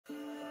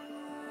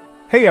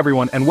Hey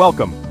everyone and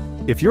welcome!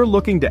 If you're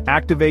looking to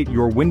activate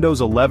your Windows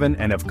 11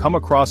 and have come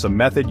across a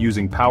method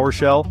using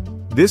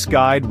PowerShell, this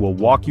guide will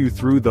walk you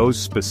through those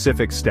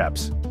specific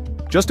steps.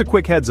 Just a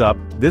quick heads up,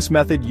 this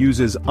method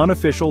uses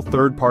unofficial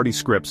third-party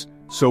scripts,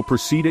 so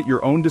proceed at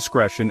your own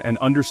discretion and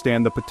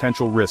understand the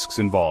potential risks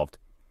involved.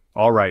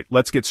 Alright,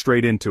 let's get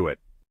straight into it.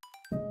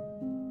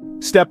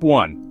 Step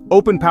 1.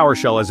 Open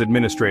PowerShell as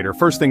administrator.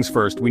 First things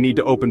first, we need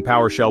to open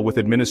PowerShell with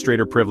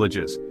administrator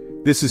privileges.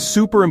 This is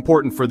super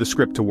important for the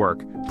script to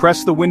work.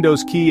 Press the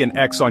Windows key and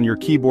X on your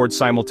keyboard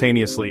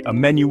simultaneously. A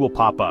menu will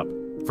pop up.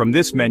 From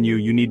this menu,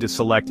 you need to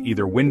select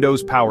either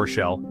Windows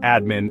PowerShell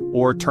Admin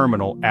or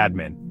Terminal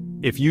Admin.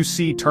 If you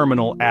see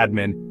Terminal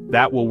Admin,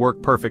 that will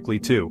work perfectly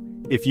too.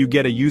 If you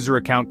get a user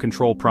account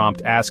control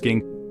prompt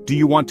asking, "Do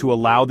you want to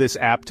allow this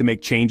app to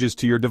make changes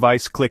to your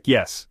device?" click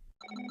Yes.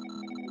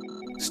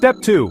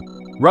 Step 2.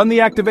 Run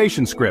the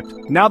activation script.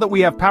 Now that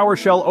we have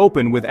PowerShell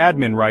open with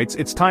admin rights,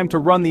 it's time to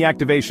run the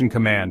activation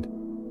command.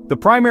 The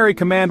primary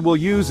command we'll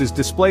use is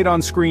displayed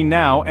on screen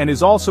now and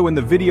is also in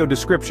the video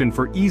description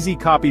for easy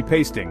copy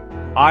pasting.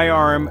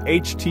 IRM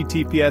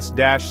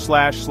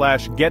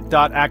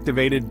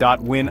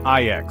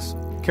https://get.activated.winix.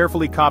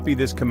 Carefully copy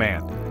this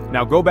command.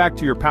 Now go back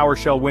to your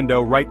PowerShell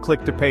window,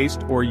 right-click to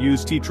paste or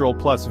use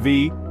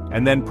Ctrl+V,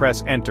 and then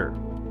press Enter.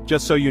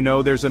 Just so you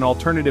know, there's an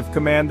alternative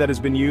command that has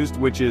been used,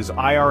 which is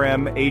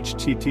IRM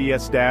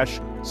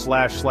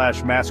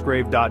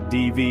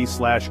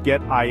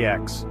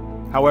https://masgrave.dv/getix.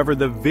 However,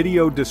 the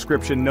video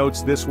description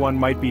notes this one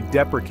might be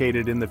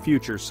deprecated in the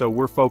future, so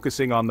we're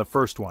focusing on the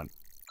first one.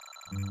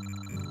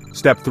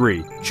 Step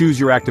 3. Choose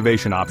your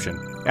activation option.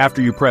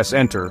 After you press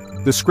Enter,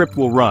 the script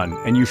will run,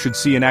 and you should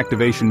see an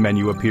activation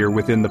menu appear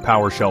within the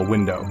PowerShell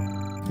window.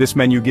 This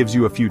menu gives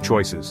you a few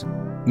choices.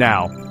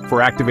 Now,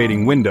 for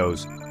activating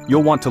Windows,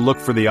 you'll want to look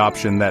for the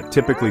option that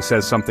typically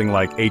says something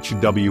like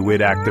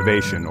HWID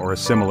activation or a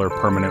similar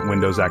permanent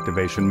Windows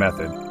activation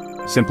method.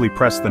 Simply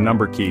press the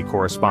number key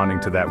corresponding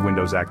to that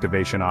Windows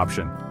activation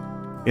option.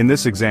 In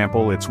this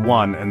example, it's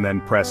 1 and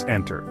then press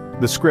Enter.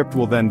 The script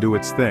will then do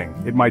its thing.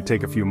 It might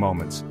take a few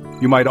moments.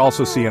 You might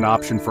also see an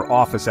option for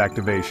Office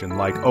activation,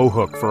 like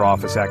OHOOK for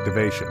Office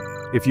activation.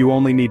 If you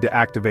only need to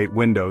activate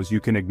Windows, you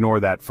can ignore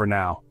that for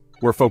now.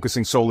 We're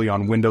focusing solely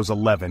on Windows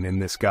 11 in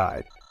this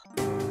guide.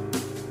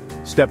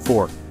 Step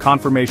 4.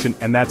 Confirmation,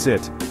 and that's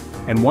it.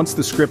 And once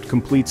the script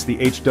completes the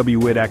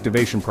HWID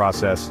activation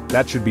process,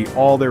 that should be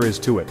all there is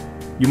to it.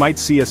 You might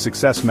see a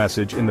success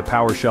message in the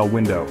PowerShell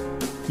window.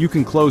 You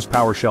can close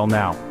PowerShell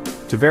now.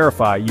 To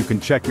verify, you can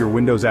check your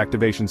Windows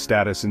activation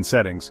status in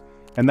Settings,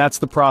 and that's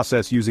the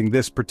process using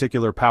this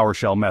particular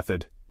PowerShell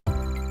method.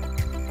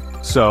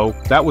 So,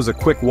 that was a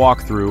quick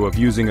walkthrough of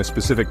using a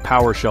specific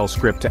PowerShell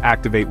script to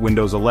activate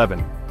Windows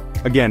 11.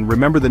 Again,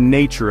 remember the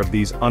nature of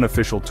these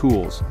unofficial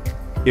tools.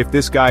 If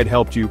this guide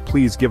helped you,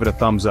 please give it a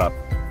thumbs up.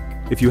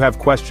 If you have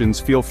questions,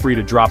 feel free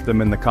to drop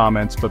them in the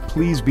comments, but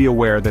please be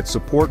aware that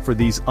support for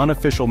these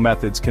unofficial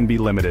methods can be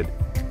limited.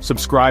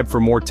 Subscribe for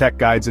more tech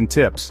guides and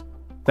tips.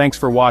 Thanks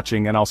for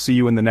watching, and I'll see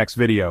you in the next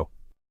video.